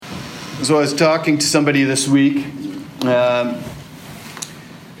So I was talking to somebody this week, and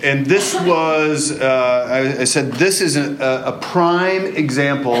this was, I said, this is a prime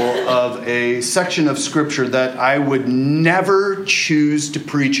example of a section of Scripture that I would never choose to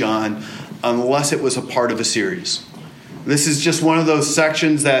preach on unless it was a part of a series. This is just one of those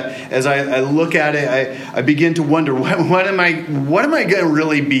sections that, as I look at it, I begin to wonder, what am I going to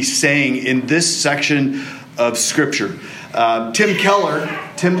really be saying in this section of Scripture? Tim Keller,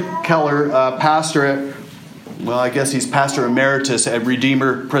 pastor at, well, I guess he's pastor emeritus at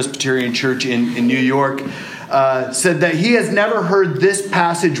Redeemer Presbyterian Church in New York, said that he has never heard this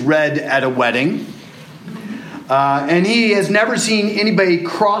passage read at a wedding. And he has never seen anybody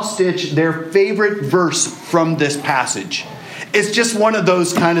cross-stitch their favorite verse from this passage. It's just one of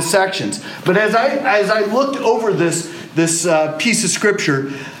those kind of sections. But as I looked over this piece of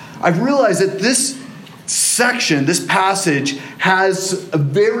Scripture, I've realized that this section, this passage, has a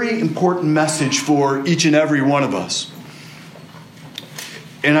very important message for each and every one of us.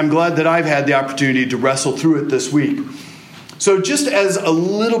 And I'm glad that I've had the opportunity to wrestle through it this week. So just as a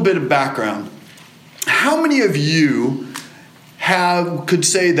little bit of background, how many of you could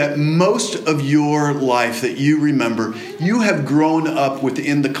say that most of your life that you remember, you have grown up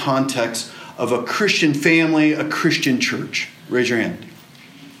within the context of a Christian family, a Christian church? Raise your hand.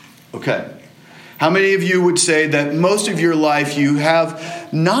 Okay. How many of you would say that most of your life you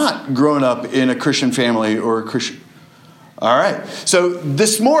have not grown up in a Christian family or a Christian? All right. So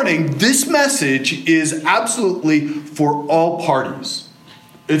this morning, this message is absolutely for all parties.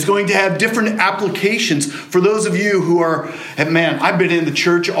 It's going to have different applications for those of you who are, man, I've been in the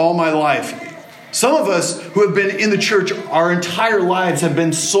church all my life. Some of us who have been in the church our entire lives have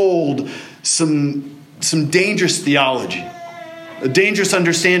been sold some dangerous theology, a dangerous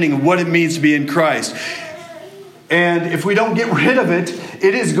understanding of what it means to be in Christ. And if we don't get rid of it,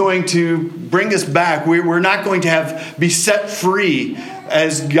 it is going to bring us back. We're not going to be set free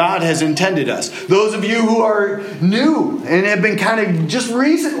as God has intended us. Those of you who are new and have been kind of just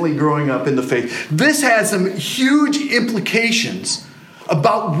recently growing up in the faith, this has some huge implications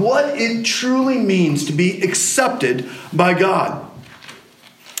about what it truly means to be accepted by God.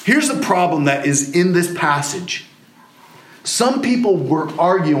 Here's the problem that is in this passage. Some people were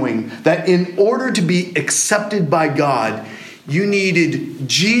arguing that in order to be accepted by God, you needed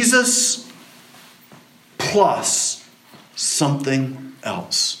Jesus plus something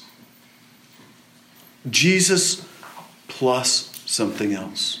else. Jesus plus something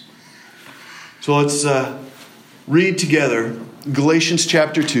else. So let's read together Galatians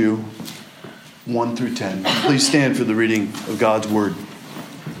chapter 2, 1 through 10. Please stand for the reading of God's Word.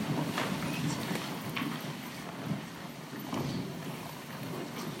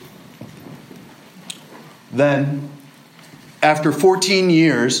 Then, after 14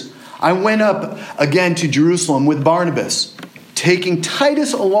 years, I went up again to Jerusalem with Barnabas, taking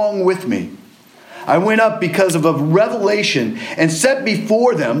Titus along with me. I went up because of a revelation and set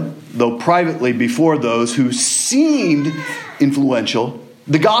before them, though privately before those who seemed influential,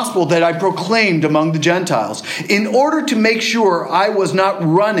 the gospel that I proclaimed among the Gentiles, in order to make sure I was not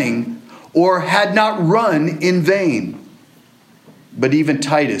running or had not run in vain. But even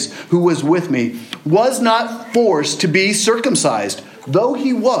Titus, who was with me, was not forced to be circumcised, though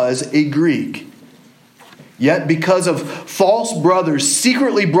he was a Greek. Yet because of false brothers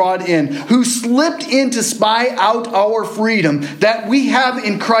secretly brought in, who slipped in to spy out our freedom that we have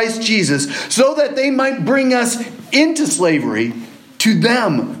in Christ Jesus, so that they might bring us into slavery, to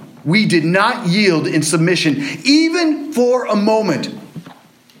them we did not yield in submission, even for a moment,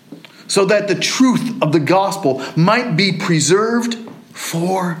 so that the truth of the gospel might be preserved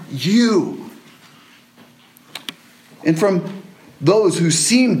for you. And from those who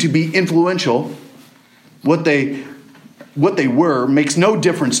seem to be influential, what they were makes no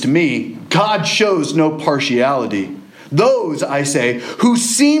difference to me. God shows no partiality. Those, I say, who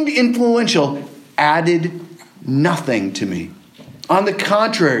seemed influential added nothing to me. On the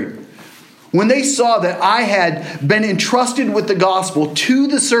contrary, when they saw that I had been entrusted with the gospel to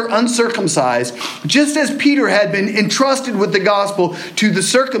the uncircumcised, just as Peter had been entrusted with the gospel to the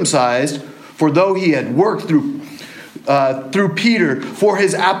circumcised, for though he had worked through Peter for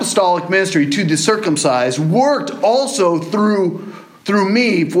his apostolic ministry to the circumcised, worked also through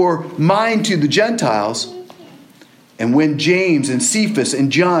me for mine to the Gentiles. And when James and Cephas and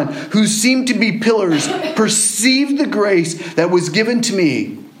John, who seemed to be pillars, perceived the grace that was given to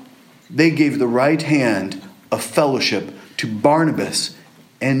me, they gave the right hand of fellowship to Barnabas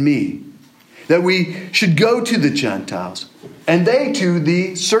and me, that we should go to the Gentiles, and they to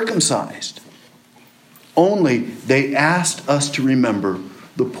the circumcised. Only they asked us to remember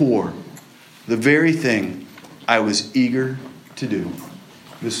the poor the very thing I was eager to do.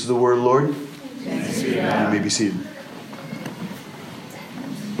 This is the word, Lord. Yes, You may be seated.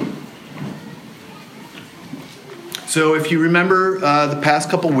 So if you remember the past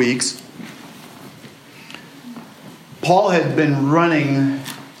couple weeks, Paul had been running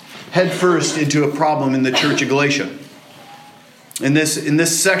headfirst into a problem in the church of Galatia. In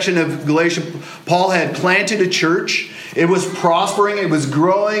this section of Galatia, Paul had planted a church. It was prospering. It was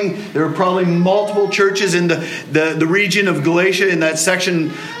growing. There were probably multiple churches in the region of Galatia in that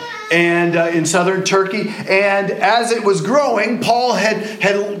section and in southern Turkey. And as it was growing, Paul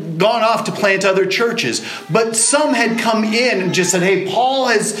had gone off to plant other churches. But some had come in and just said, hey, Paul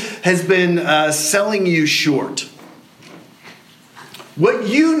has been selling you short. What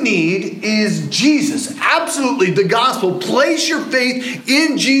you need is Jesus. Absolutely, the gospel. Place your faith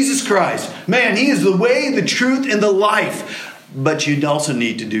in Jesus Christ. Man, He is the way, the truth, and the life. But you also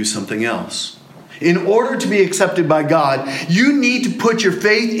need to do something else. In order to be accepted by God, you need to put your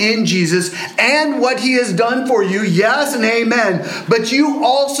faith in Jesus and what He has done for you. Yes and amen. But you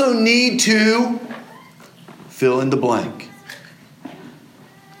also need to fill in the blank.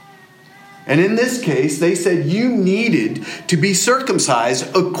 And in this case, they said you needed to be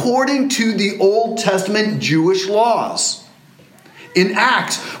circumcised according to the Old Testament Jewish laws. In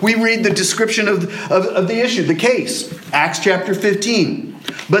Acts, we read the description of the issue, the case. Acts chapter 15.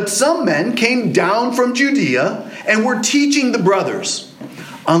 But some men came down from Judea and were teaching the brothers,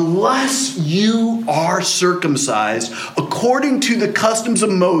 unless you are circumcised according to the customs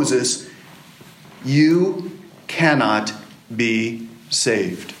of Moses, you cannot be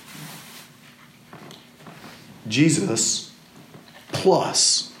saved. Jesus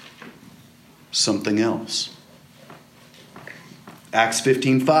plus something else. Acts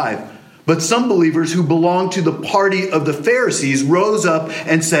 15:5. But some believers who belonged to the party of the Pharisees rose up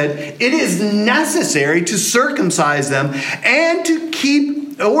and said, it is necessary to circumcise them and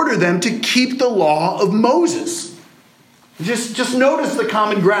to order them to keep the law of Moses. Just notice the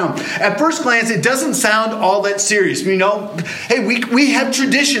common ground. At first glance, it doesn't sound all that serious. You know, hey, we have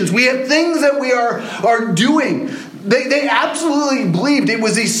traditions. We have things that we are doing. They absolutely believed it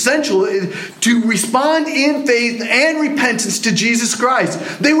was essential to respond in faith and repentance to Jesus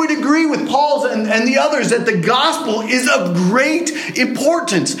Christ. They would agree with Paul and the others that the gospel is of great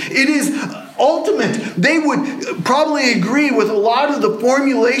importance. It is ultimate. They would probably agree with a lot of the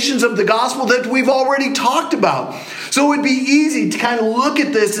formulations of the gospel that we've already talked about. So it would be easy to kind of look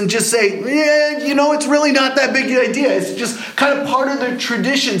at this and just say, yeah, you know, it's really not that big an idea. It's just kind of part of their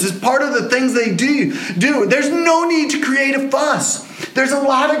traditions. It's part of the things they do. There's no need to create a fuss. There's a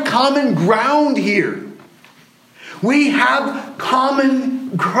lot of common ground here. We have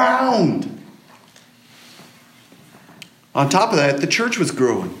common ground. On top of that, the church was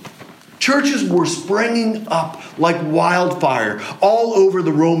growing. Churches were springing up like wildfire all over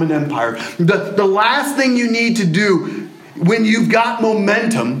the Roman Empire. The last thing you need to do when you've got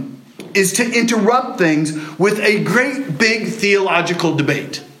momentum is to interrupt things with a great big theological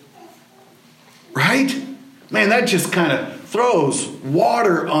debate. Right? Man, that just kind of throws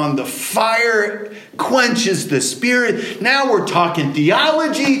water on the fire, quenches the spirit. Now we're talking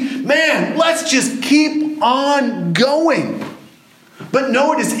theology. Man, let's just keep on going. But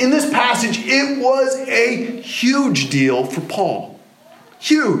notice in this passage, it was a huge deal for Paul.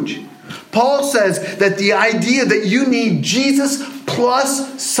 Huge. Paul says that the idea that you need Jesus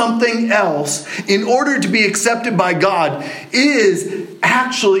plus something else in order to be accepted by God is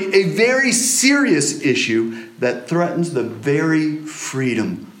actually a very serious issue that threatens the very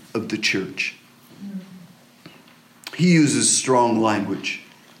freedom of the church. He uses strong language.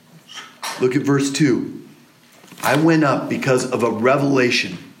 Look at verse 2. I went up because of a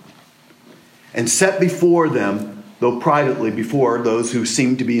revelation and set before them, though privately before those who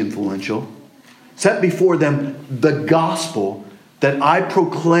seemed to be influential, set before them the gospel that I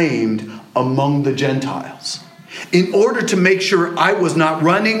proclaimed among the Gentiles, in order to make sure I was not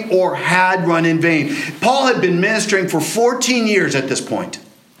running or had run in vain. Paul had been ministering for 14 years at this point.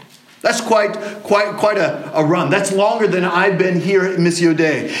 That's quite a run. That's longer than I've been here at Missio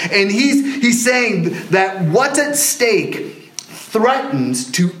Dei. And he's saying that what's at stake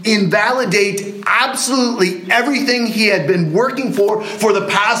threatens to invalidate absolutely everything he had been working for the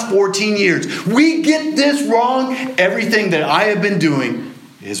past 14 years. We get this wrong, everything that I have been doing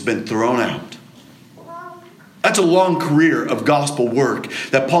has been thrown out. That's a long career of gospel work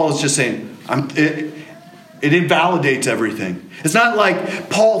that Paul is just saying, it invalidates everything. It's not like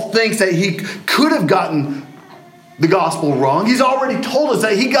Paul thinks that he could have gotten the gospel wrong. He's already told us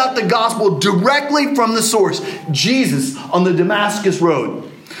that he got the gospel directly from the source, Jesus on the Damascus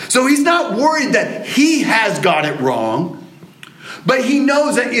road. So he's not worried that he has got it wrong. But he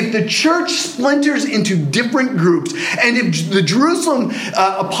knows that if the church splinters into different groups, and if the Jerusalem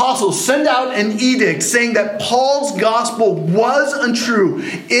apostles send out an edict saying that Paul's gospel was untrue,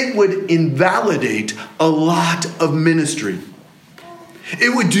 it would invalidate a lot of ministry.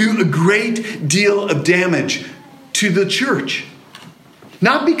 It would do a great deal of damage to the church.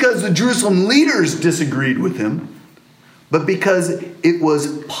 Not because the Jerusalem leaders disagreed with him, but because it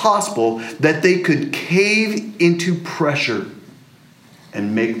was possible that they could cave into pressure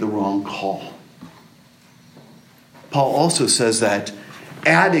and make the wrong call. Paul also says that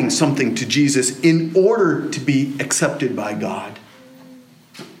adding something to Jesus in order to be accepted by God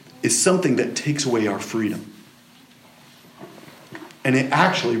is something that takes away our freedom. And it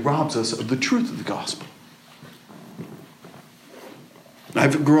actually robs us of the truth of the gospel.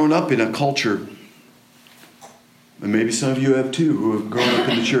 I've grown up in a culture, and maybe some of you have too, who have grown up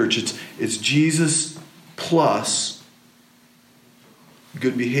in the church. It's Jesus plus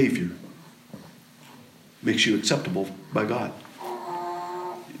good behavior makes you acceptable by God.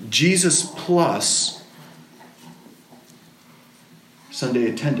 Jesus plus Sunday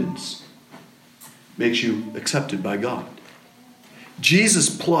attendance makes you accepted by God.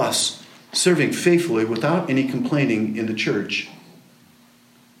 Jesus plus serving faithfully without any complaining in the church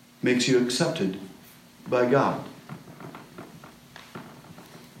makes you accepted by God.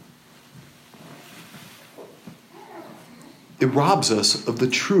 It robs us of the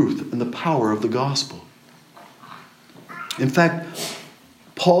truth and the power of the gospel. In fact,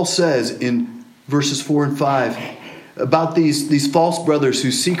 Paul says in verses 4 and 5 about these false brothers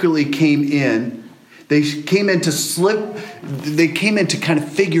who secretly came in. They came in to kind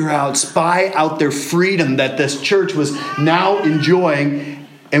of figure out, spy out their freedom that this church was now enjoying.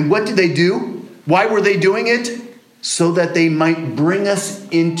 And what did they do? Why were they doing it? So that they might bring us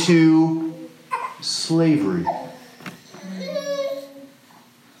into slavery.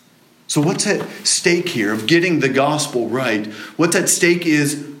 So what's at stake here of getting the gospel right? What's at stake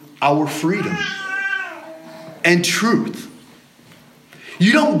is our freedom and truth.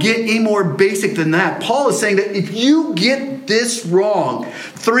 You don't get any more basic than that. Paul is saying that if you get this wrong,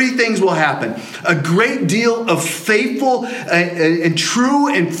 three things will happen. A great deal of faithful and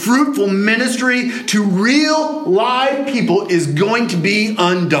true and fruitful ministry to real live people is going to be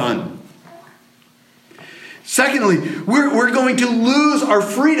undone. Secondly, we're going to lose our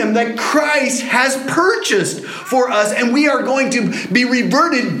freedom that Christ has purchased for us, and we are going to be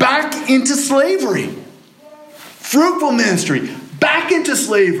reverted back into slavery. Fruitful ministry, back into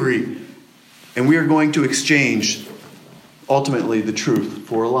slavery. And we are going to exchange, ultimately, the truth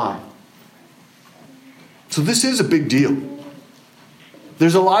for a lie. So this is a big deal.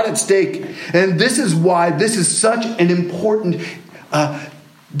 There's a lot at stake. And this is why this is such an important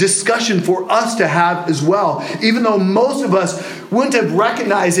discussion for us to have as well. Even though most of us wouldn't have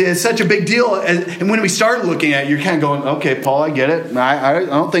recognized it as such a big deal. And when we started looking at it, you're kind of going, okay, Paul, I get it. I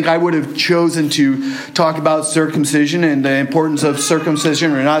don't think I would have chosen to talk about circumcision and the importance of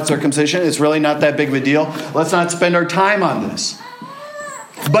circumcision or not circumcision. It's really not that big of a deal. Let's not spend our time on this.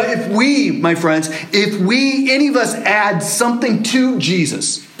 But if we, my friends, any of us add something to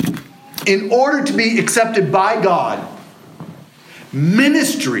Jesus in order to be accepted by God,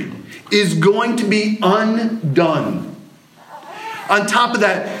 ministry is going to be undone. On top of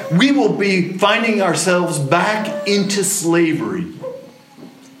that, we will be finding ourselves back into slavery.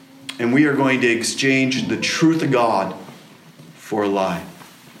 And we are going to exchange the truth of God for a lie.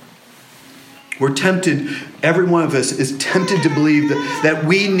 We're tempted, every one of us is tempted to believe that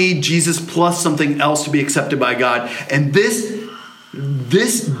we need Jesus plus something else to be accepted by God. And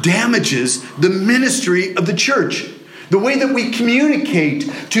this damages the ministry of the church. The way that we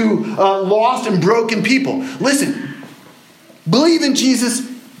communicate to lost and broken people. Listen, believe in Jesus,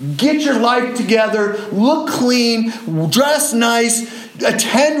 get your life together, look clean, dress nice,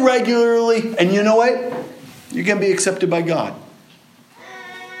 attend regularly, and you know what? You're going to be accepted by God.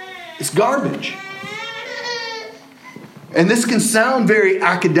 It's garbage. And this can sound very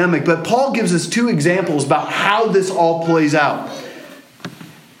academic, but Paul gives us two examples about how this all plays out.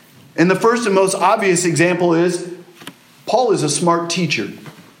 And the first and most obvious example is Paul is a smart teacher.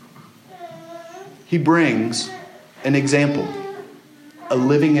 He brings an example, a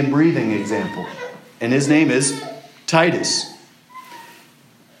living and breathing example. And his name is Titus.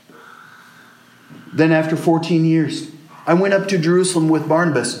 Then after 14 years, I went up to Jerusalem with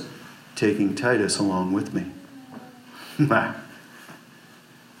Barnabas, taking Titus along with me.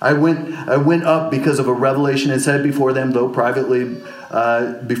 I went up because of a revelation and said before them, though privately,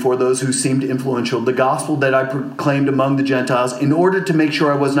 before those who seemed influential, the gospel that I proclaimed among the Gentiles, in order to make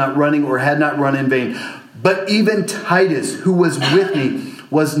sure I was not running or had not run in vain. But even Titus, who was with me,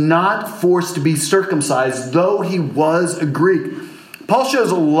 was not forced to be circumcised, though he was a Greek. Paul shows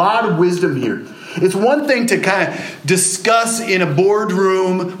a lot of wisdom here. It's one thing to kind of discuss in a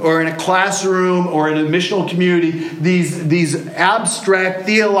boardroom or in a classroom or in a missional community these abstract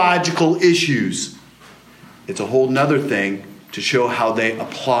theological issues. It's a whole nother thing to show how they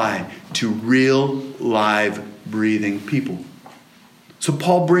apply to real, live, breathing people. So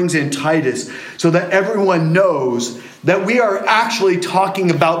Paul brings in Titus so that everyone knows that we are actually talking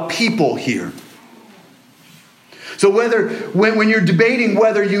about people here. So when you're debating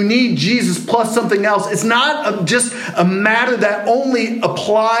whether you need Jesus plus something else, it's not just a matter that only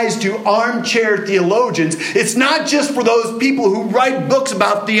applies to armchair theologians. It's not just for those people who write books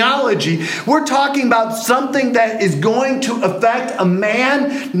about theology. We're talking about something that is going to affect a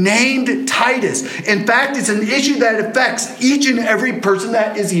man named Titus. In fact, it's an issue that affects each and every person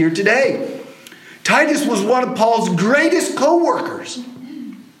that is here today. Titus was one of Paul's greatest co-workers.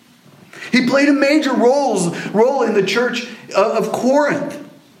 He played a major role in the church of Corinth.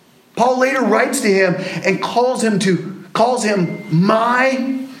 Paul later writes to him and calls him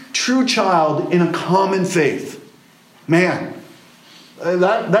my true child in a common faith. Man,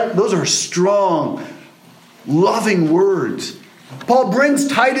 those are strong, loving words. Paul brings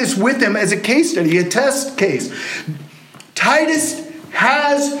Titus with him as a case study, a test case. Titus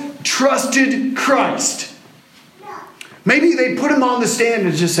has trusted Christ. Maybe they put him on the stand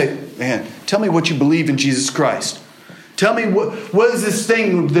and just say, man, tell me what you believe in Jesus Christ. Tell me what is this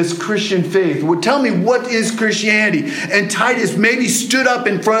thing, this Christian faith? Tell me what is Christianity. And Titus maybe stood up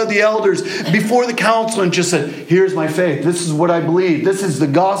in front of the elders before the council and just said, here's my faith. This is what I believe. This is the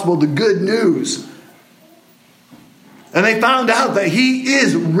gospel, the good news. And they found out that he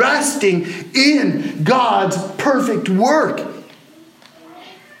is resting in God's perfect work.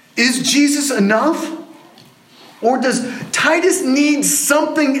 Is Jesus enough? Or does Titus need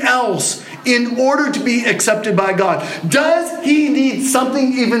something else in order to be accepted by God? Does he need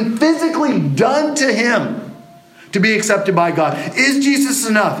something even physically done to him to be accepted by God? Is Jesus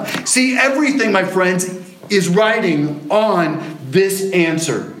enough? See, everything, my friends, is riding on this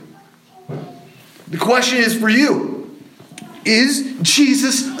answer. The question is for you. Is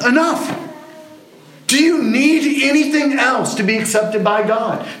Jesus enough? Do you need anything else to be accepted by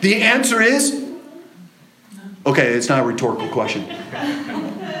God? The answer is okay, it's not a rhetorical question.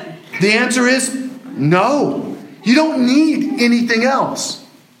 The answer is no. You don't need anything else.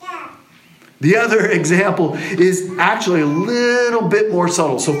 The other example is actually a little bit more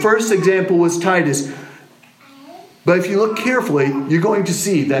subtle. So first example was Titus. But if you look carefully, you're going to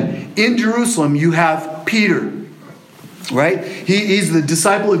see that in Jerusalem you have Peter. Right? He's the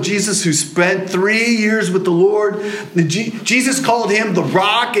disciple of Jesus who spent 3 years with the Lord. Jesus called him the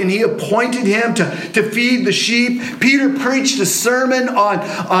rock and he appointed him to feed the sheep. Peter preached a sermon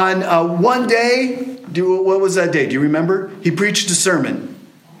on one day. What was that day? Do you remember? He preached a sermon.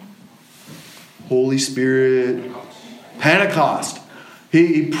 Holy Spirit. Pentecost.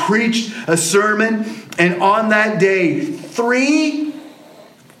 He preached a sermon, and on that day,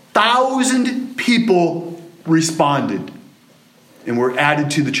 3,000 people responded and were added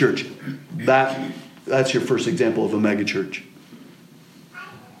to the church. That's your first example of a mega church.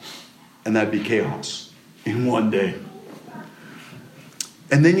 And that'd be chaos in one day.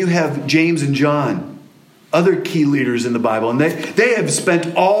 And then you have James and John, other key leaders in the Bible, and they have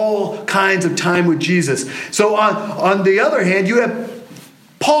spent all kinds of time with Jesus. So on the other hand, you have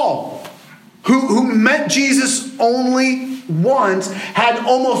Paul, who met Jesus only once, had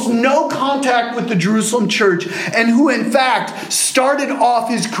almost no contact with the Jerusalem church, and who in fact started off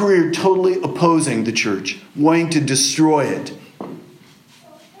his career totally opposing the church, wanting to destroy it.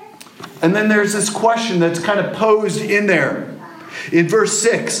 And then there's this question that's kind of posed in there. In verse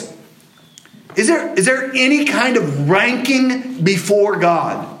 6, is there any kind of ranking before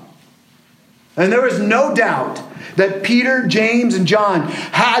God? And there is no doubt that Peter, James, and John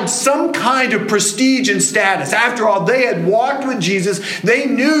had some kind of prestige and status. After all, they had walked with Jesus. They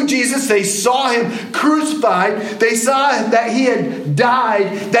knew Jesus. They saw him crucified. They saw that he had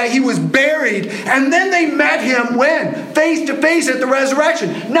died, that he was buried. And then they met him when? Face to face at the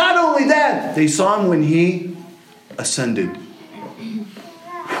resurrection. Not only that, they saw him when he ascended.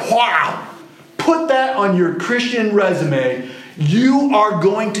 Wow! Put that on your Christian resume. You are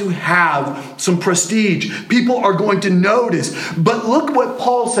going to have some prestige. People are going to notice. But look what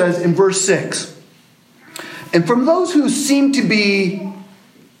Paul says in verse 6. And from those who seem to be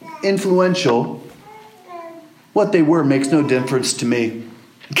influential, what they were makes no difference to me.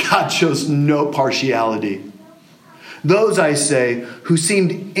 God shows no partiality. Those, I say, who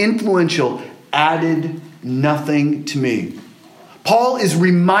seemed influential added nothing to me. Paul is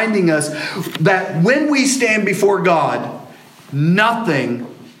reminding us that when we stand before God, nothing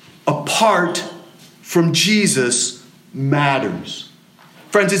apart from Jesus matters.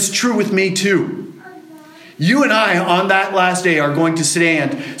 Friends, it's true with me too. You and I on that last day are going to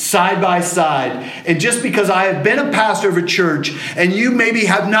stand side by side. And just because I have been a pastor of a church and you maybe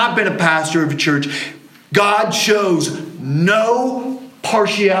have not been a pastor of a church, God shows no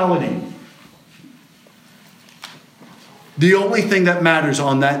partiality. The only thing that matters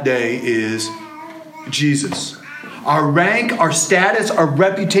on that day is Jesus. Our rank, our status, our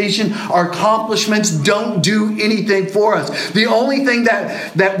reputation, our accomplishments don't do anything for us. The only thing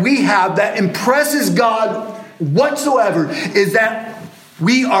that we have that impresses God whatsoever is that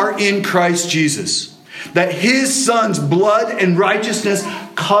we are in Christ Jesus. That His Son's blood and righteousness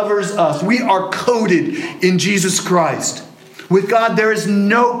covers us. We are coated in Jesus Christ. With God, there is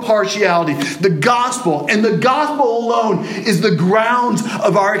no partiality. The gospel, and the gospel alone, is the grounds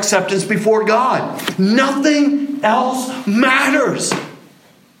of our acceptance before God. Nothing else matters.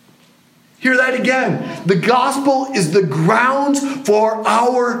 Hear that again. The gospel is the grounds for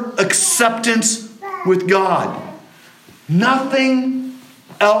our acceptance with God. Nothing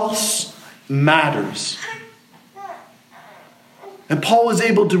else matters. And Paul was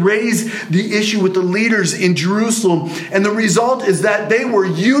able to raise the issue with the leaders in Jerusalem. And the result is that they were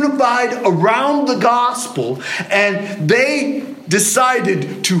unified around the gospel. And they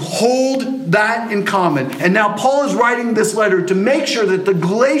decided to hold that in common. And now Paul is writing this letter to make sure that the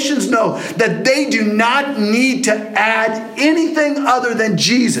Galatians know that they do not need to add anything other than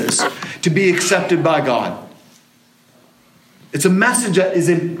Jesus to be accepted by God. It's a message that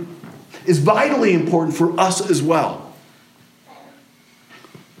is vitally important for us as well.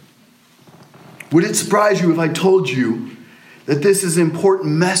 Would it surprise you if I told you that this is an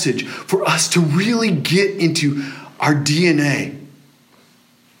important message for us to really get into our DNA?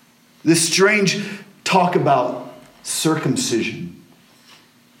 This strange talk about circumcision.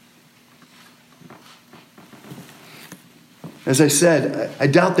 As I said, I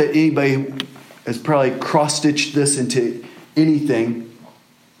doubt that anybody has probably cross-stitched this into anything,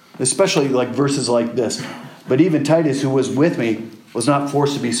 especially like verses like this. But even Titus, who was with me, was not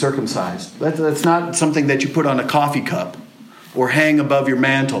forced to be circumcised. That's not something that you put on a coffee cup or hang above your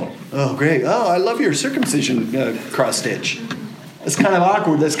mantle. Oh, great. Oh, I love your circumcision cross-stitch. That's kind of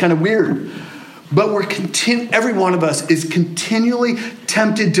awkward. That's kind of weird. But every one of us is continually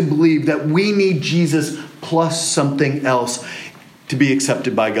tempted to believe that we need Jesus plus something else to be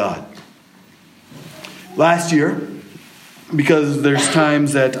accepted by God. Last year, because there's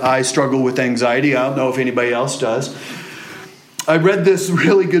times that I struggle with anxiety, I don't know if anybody else does, I read this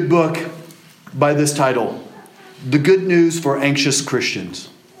really good book by this title, The Good News for Anxious Christians.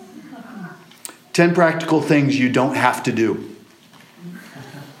 10 Practical Things You Don't Have to Do.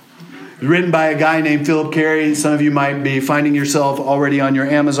 Written by a guy named Philip Carey. Some of you might be finding yourself already on your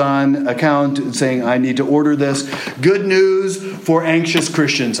Amazon account saying, I need to order this. Good News for Anxious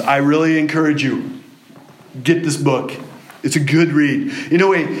Christians. I really encourage you, get this book. It's a good read. You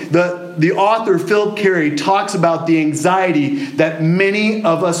know, the author, Philip Carey, talks about the anxiety that many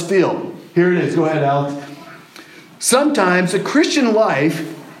of us feel. Here it is. Go ahead, Alex. Sometimes a Christian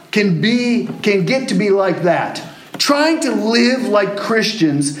life can get to be like that. Trying to live like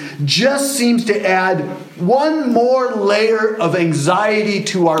Christians just seems to add one more layer of anxiety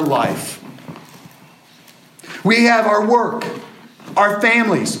to our life. We have our work, our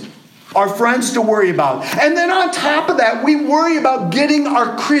families, our friends to worry about. And then on top of that, we worry about getting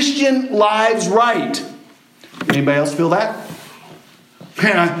our Christian lives right. Anybody else feel that?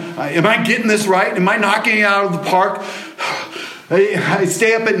 Am I getting this right? Am I not getting out of the park? I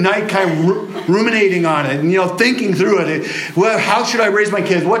stay up at night kind of ruminating on it and, thinking through it. Well, how should I raise my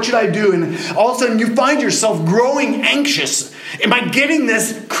kids? What should I do? And all of a sudden you find yourself growing anxious. Am I getting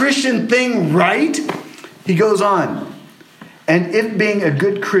this Christian thing right? He goes on. And if being a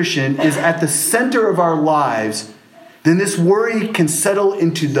good Christian is at the center of our lives, then this worry can settle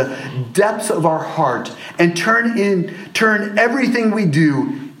into the depths of our heart and turn everything we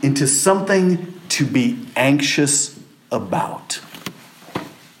do into something to be anxious about.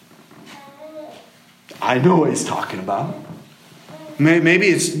 I know what he's talking about. Maybe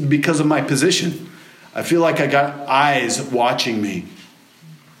it's because of my position. I feel like I got eyes watching me.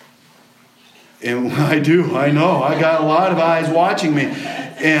 And I do. I know. I got a lot of eyes watching me.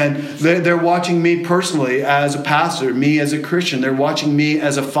 And they're watching me personally as a pastor, me as a Christian. They're watching me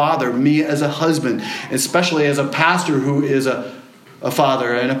as a father, me as a husband, especially as a pastor who is a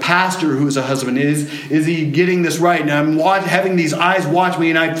father and a pastor who is a husband. Is he getting this right? And I'm having these eyes watch me,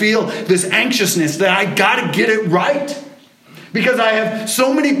 and I feel this anxiousness that I got to get it right. Because I have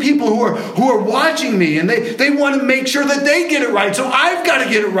so many people who are watching me, and they want to make sure that they get it right. So I've got to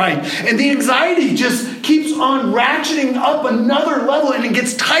get it right. And the anxiety just keeps on ratcheting up another level, and it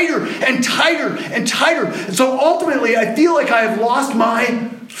gets tighter and tighter and tighter. And so ultimately, I feel like I have lost my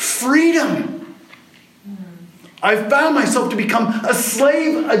freedom. I've found myself to become a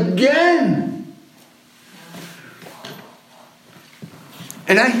slave again.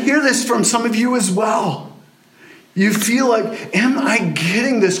 And I hear this from some of you as well. You feel like, am I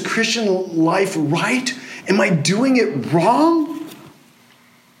getting this Christian life right? Am I doing it wrong?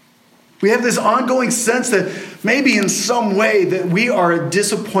 We have this ongoing sense that maybe in some way that we are a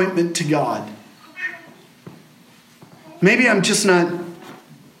disappointment to God. Maybe I'm just not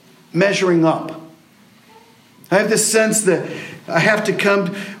measuring up. I have this sense that I have to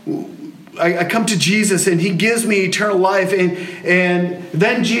come to Jesus, and he gives me eternal life, and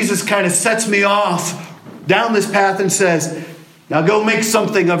then Jesus kind of sets me off down this path and says, now go make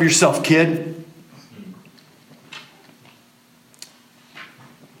something of yourself, kid.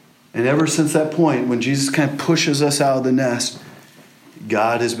 And ever since that point, when Jesus kind of pushes us out of the nest,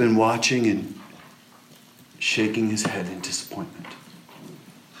 God has been watching and shaking his head in disappointment.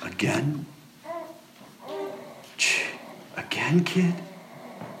 Again? Again, kid?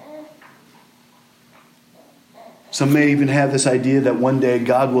 Some may even have this idea that one day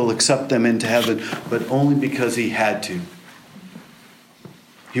God will accept them into heaven, but only because he had to.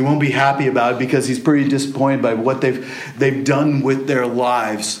 He won't be happy about it because he's pretty disappointed by what they've done with their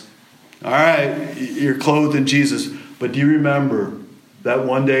lives. All right, you're clothed in Jesus, but do you remember that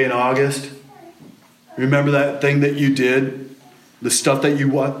one day in August? Remember that thing that you did? The stuff that you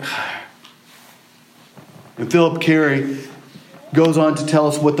what? And Philip Carey goes on to tell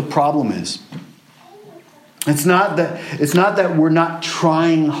us what the problem is. It's not that we're not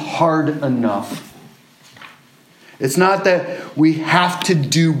trying hard enough. It's not that we have to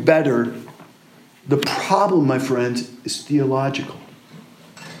do better. The problem, my friends, is theological.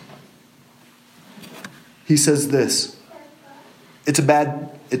 He says this. It's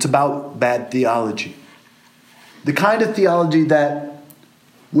about bad theology. The kind of theology that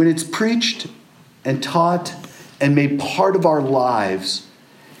when it's preached and taught and made part of our lives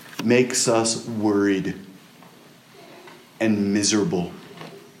makes us worried and miserable.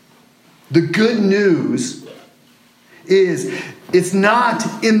 The good news is it's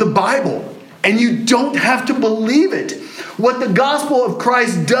not in the Bible, and you don't have to believe it. What the gospel of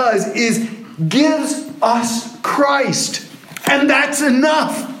Christ does is gives us Christ, and that's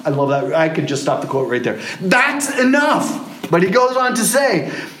enough. I love that. I could just stop the quote right there. That's enough. But he goes on to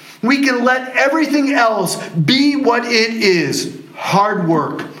say, we can let everything else be what it is. Hard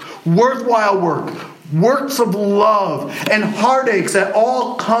work, worthwhile work, works of love, and heartaches that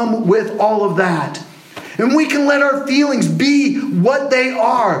all come with all of that. And we can let our feelings be what they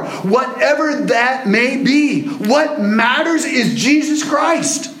are, whatever that may be. What matters is Jesus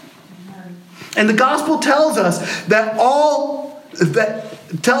Christ. And the gospel tells us that all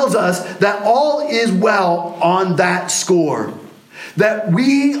is well on that score. That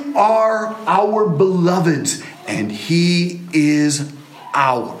we are our beloved's, and he is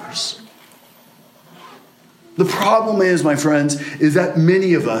ours. The problem is, my friends, is that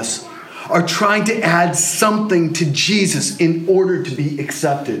many of us are trying to add something to Jesus in order to be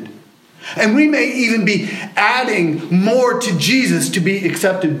accepted. And we may even be adding more to Jesus to be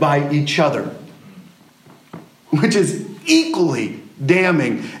accepted by each other, which is equally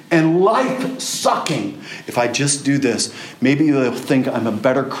damning and life-sucking. If I just do this, maybe they'll think I'm a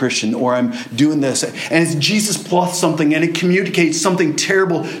better Christian, or I'm doing this. And it's Jesus plus something, and it communicates something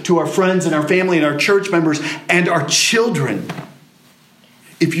terrible to our friends and our family and our church members and our children.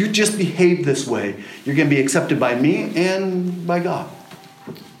 If you just behave this way, you're going to be accepted by me and by God.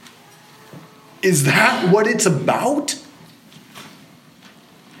 Is that what it's about?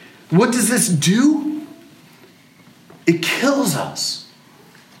 What does this do? It kills us.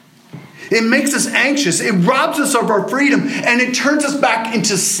 It makes us anxious. It robs us of our freedom, and it turns us back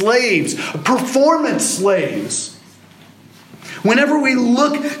into slaves, performance slaves. Whenever we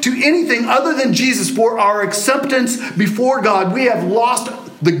look to anything other than Jesus for our acceptance before God, we have lost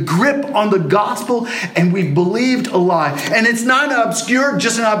the grip on the gospel, and we believed a lie. And it's not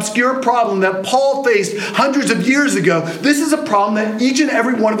just an obscure problem that Paul faced hundreds of years ago. This is a problem that each and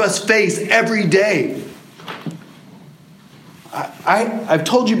every one of us face every day. I've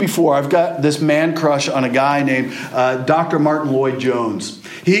told you before, I've got this man crush on a guy named Dr. Martin Lloyd-Jones.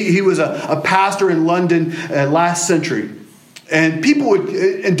 He was a pastor in London last century. And people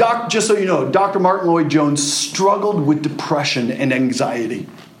would, just so you know, Dr. Martin Lloyd-Jones struggled with depression and anxiety.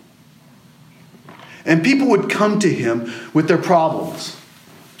 And people would come to him with their problems.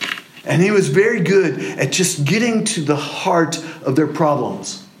 And he was very good at just getting to the heart of their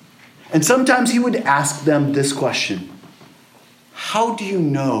problems. And sometimes he would ask them this question: how do you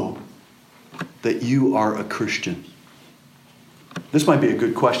know that you are a Christian? This might be a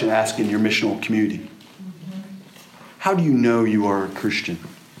good question to ask in your missional community. How do you know you are a Christian?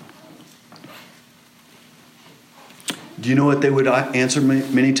 Do you know what they would answer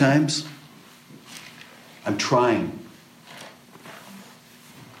many times? I'm trying.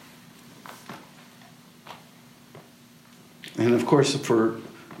 And of course, for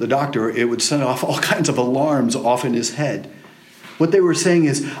the doctor, it would set off all kinds of alarms off in his head. What they were saying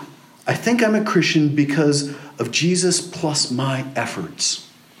is, I think I'm a Christian because of Jesus plus my efforts.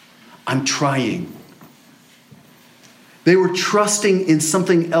 I'm trying. They were trusting in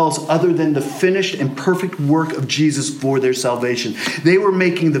something else other than the finished and perfect work of Jesus for their salvation. They were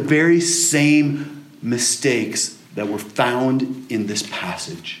making the very same mistakes that were found in this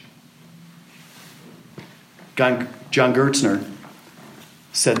passage. John Gertzner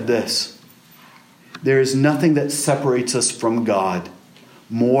said this: there is nothing that separates us from God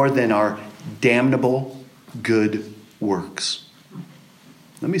more than our damnable good works.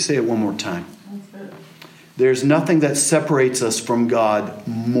 Let me say it one more time. There's nothing that separates us from God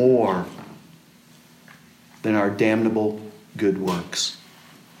more than our damnable good works.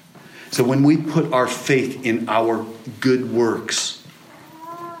 So when we put our faith in our good works,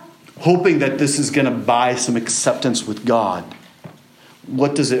 hoping that this is going to buy some acceptance with God,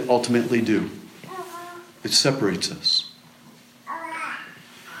 what does it ultimately do? It separates us.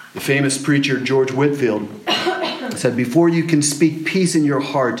 The famous preacher George Whitefield said, before you can speak peace in your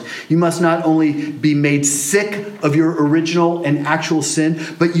heart, you must not only be made sick of your original and actual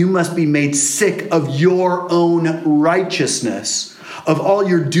sin, but you must be made sick of your own righteousness, of all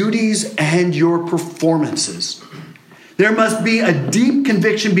your duties and your performances. There must be a deep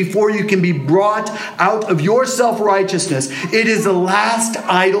conviction before you can be brought out of your self-righteousness. It is the last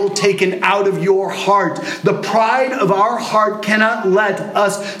idol taken out of your heart. The pride of our heart cannot let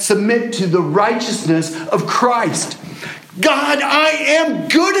us submit to the righteousness of Christ. God, I am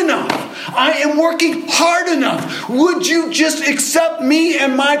good enough. I am working hard enough. Would you just accept me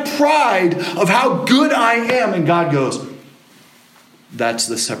and my pride of how good I am? And God goes, that's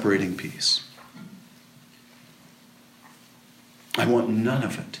the separating piece. I want none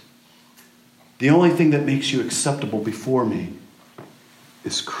of it. The only thing that makes you acceptable before me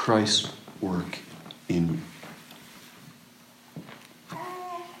is Christ's work in you.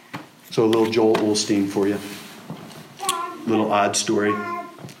 So a little Joel Osteen for you. Little odd story.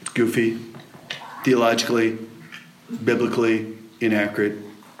 It's goofy, theologically, biblically inaccurate,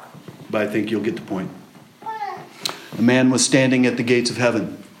 but I think you'll get the point. A man was standing at the gates of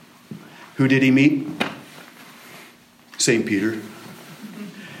heaven. Who did he meet? St. Peter.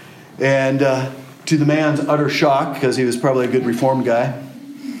 And to the man's utter shock, because he was probably a good Reformed guy,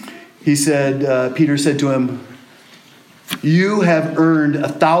 Peter said to him, you have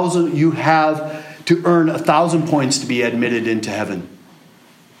to earn 1,000 points to be admitted into heaven.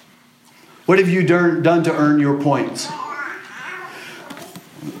 What have you done to earn your points?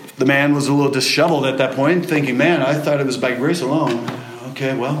 The man was a little disheveled at that point, thinking, man, I thought it was by grace alone.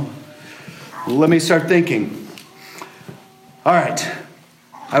 Okay, well, let me start thinking. All right,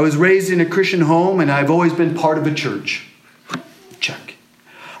 I was raised in a Christian home and I've always been part of a church. Check.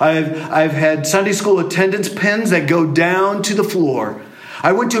 I've had Sunday school attendance pins that go down to the floor.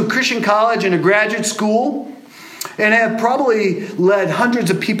 I went to a Christian college and a graduate school and have probably led hundreds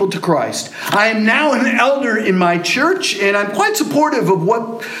of people to Christ. I am now an elder in my church and I'm quite supportive of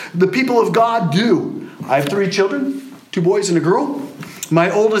what the people of God do. I have 3 children, 2 boys and a girl. My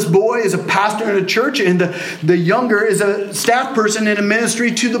oldest boy is a pastor in a church, and the younger is a staff person in a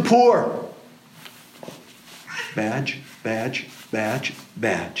ministry to the poor. Badge, badge, badge,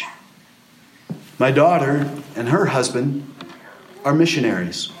 badge. My daughter and her husband are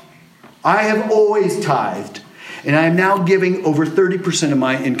missionaries. I have always tithed, and I am now giving over 30% of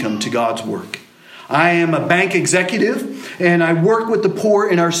my income to God's work. I am a bank executive, and I work with the poor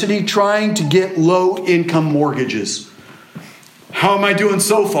in our city trying to get low-income mortgages. How am I doing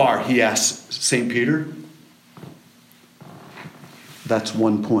so far? He asked St. Peter. That's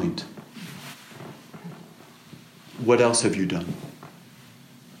one point. What else have you done?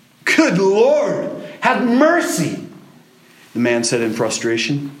 Good Lord, have mercy. The man said in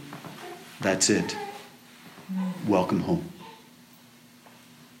frustration, "That's it. Welcome home."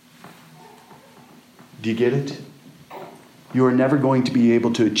 Do you get it? You are never going to be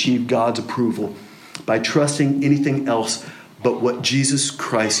able to achieve God's approval by trusting anything else but what Jesus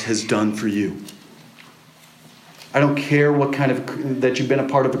Christ has done for you. I don't care what kind of, that you've been a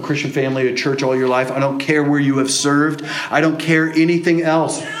part of a Christian family, a church all your life. I don't care where you have served. I don't care anything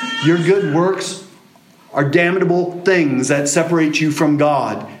else. Your good works are damnable things that separate you from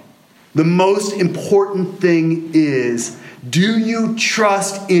God. The most important thing is, do you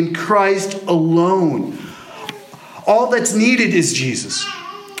trust in Christ alone? All that's needed is Jesus.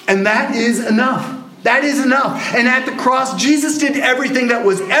 And that is enough. That is enough. And at the cross, Jesus did everything that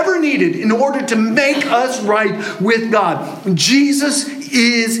was ever needed in order to make us right with God. Jesus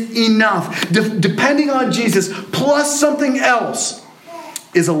is enough. Depending on Jesus plus something else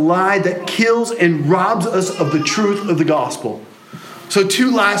is a lie that kills and robs us of the truth of the gospel. So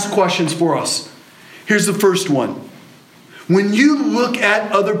 2 last questions for us. Here's the first one. When you look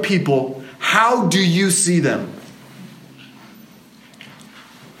at other people, how do you see them?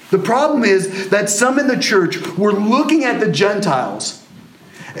 The problem is that some in the church were looking at the Gentiles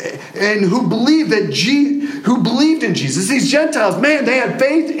and who believed in Jesus. These Gentiles, man, they had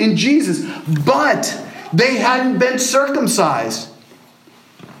faith in Jesus, but they hadn't been circumcised.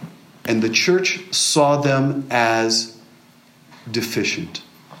 And the church saw them as deficient.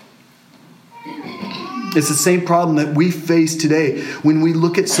 It's the same problem that we face today when we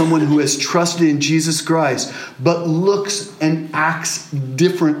look at someone who has trusted in Jesus Christ, but looks and acts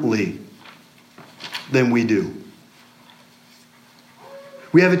differently than we do.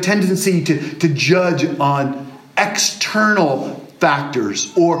 We have a tendency to judge on external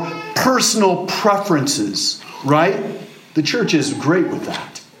factors or personal preferences, right? The church is great with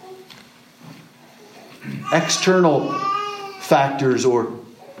that. External factors or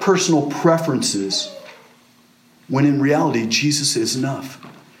personal preferences, when in reality, Jesus is enough.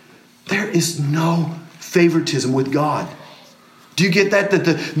 There is no favoritism with God. Do you get that? That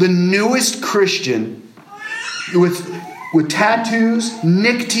the newest Christian with tattoos,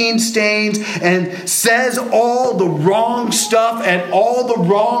 nicotine stains, and says all the wrong stuff at all the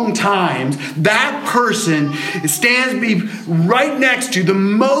wrong times, that person stands right next to the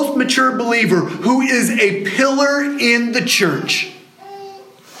most mature believer who is a pillar in the church.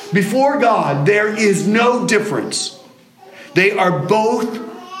 Before God, there is no difference. They are both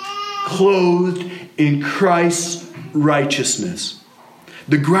clothed in Christ's righteousness.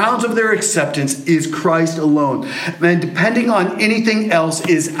 The grounds of their acceptance is Christ alone. And depending on anything else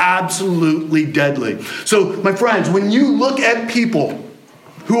is absolutely deadly. So, my friends, when you look at people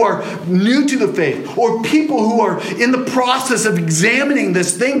who are new to the faith, or people who are in the process of examining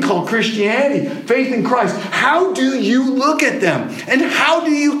this thing called Christianity, faith in Christ, how do you look at them? And how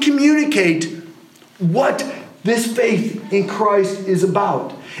do you communicate what this faith in Christ is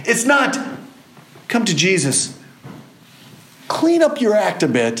about? It's not, come to Jesus, clean up your act a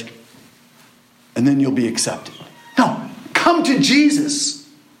bit, and then you'll be accepted. No, come to Jesus.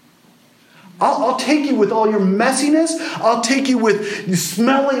 I'll take you with all your messiness. I'll take you with you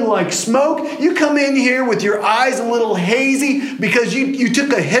smelling like smoke. You come in here with your eyes a little hazy because you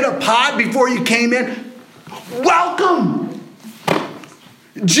took a hit of pot before you came in. Welcome.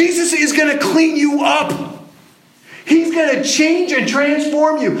 Jesus is going to clean you up. He's going to change and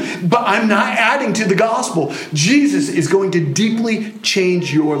transform you. But I'm not adding to the gospel. Jesus is going to deeply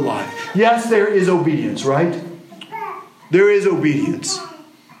change your life. Yes, there is obedience, right? There is obedience.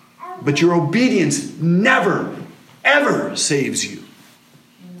 But your obedience never, ever saves you.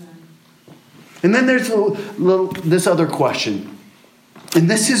 And then there's this other question. And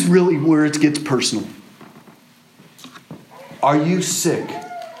this is really where it gets personal. Are you sick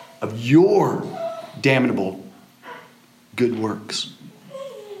of your damnable good works?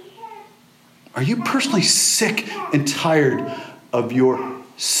 Are you personally sick and tired of your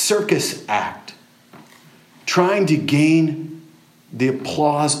circus act, trying to gain the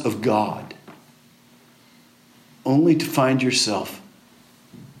applause of God, only to find yourself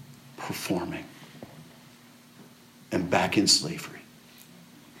performing and back in slavery?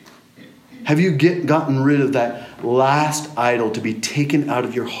 Have you gotten rid of that last idol to be taken out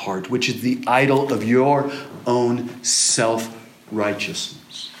of your heart, which is the idol of your own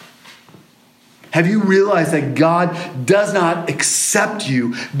self-righteousness? Have you realized that God does not accept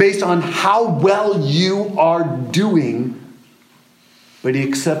you based on how well you are doing, but He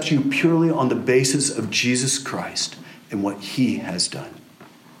accepts you purely on the basis of Jesus Christ and what He has done?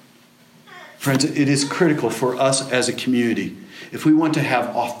 Friends, it is critical for us as a community, if we want to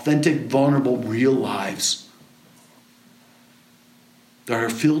have authentic, vulnerable, real lives, that are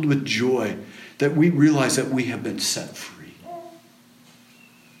filled with joy, that we realize that we have been set free.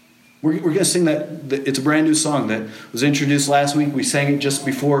 We're going to sing that. It's a brand new song that was introduced last week. We sang it just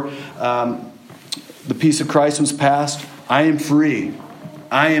before the peace of Christ was passed. I am free.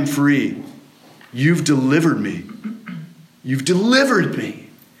 I am free. You've delivered me. You've delivered me.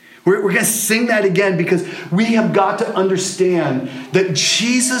 We're going to sing that again because we have got to understand that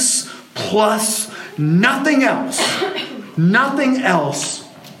Jesus plus nothing else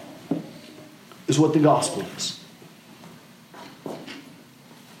is what the gospel is.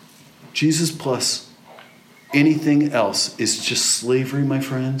 Jesus plus anything else is just slavery, my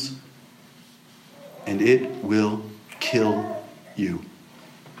friends, and it will kill you.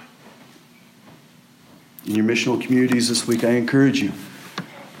 In your missional communities this week, I encourage you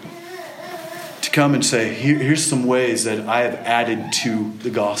to come and say, here's some ways that I have added to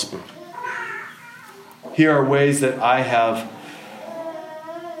the gospel. Here are ways that I have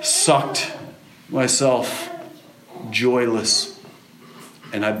sucked myself joyless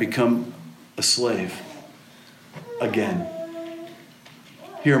and I've become a slave again.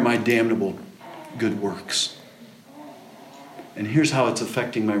 Here are my damnable good works. And here's how it's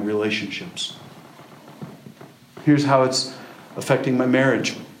affecting my relationships. Here's how it's affecting my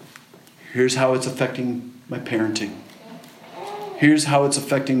marriage. Here's how it's affecting my parenting. Here's how it's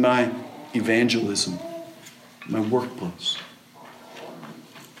affecting my evangelism, my workplace.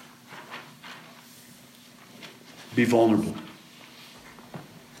 Be vulnerable.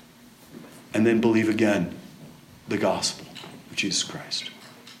 And then believe again the gospel of Jesus Christ.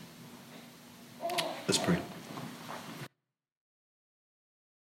 Let's pray.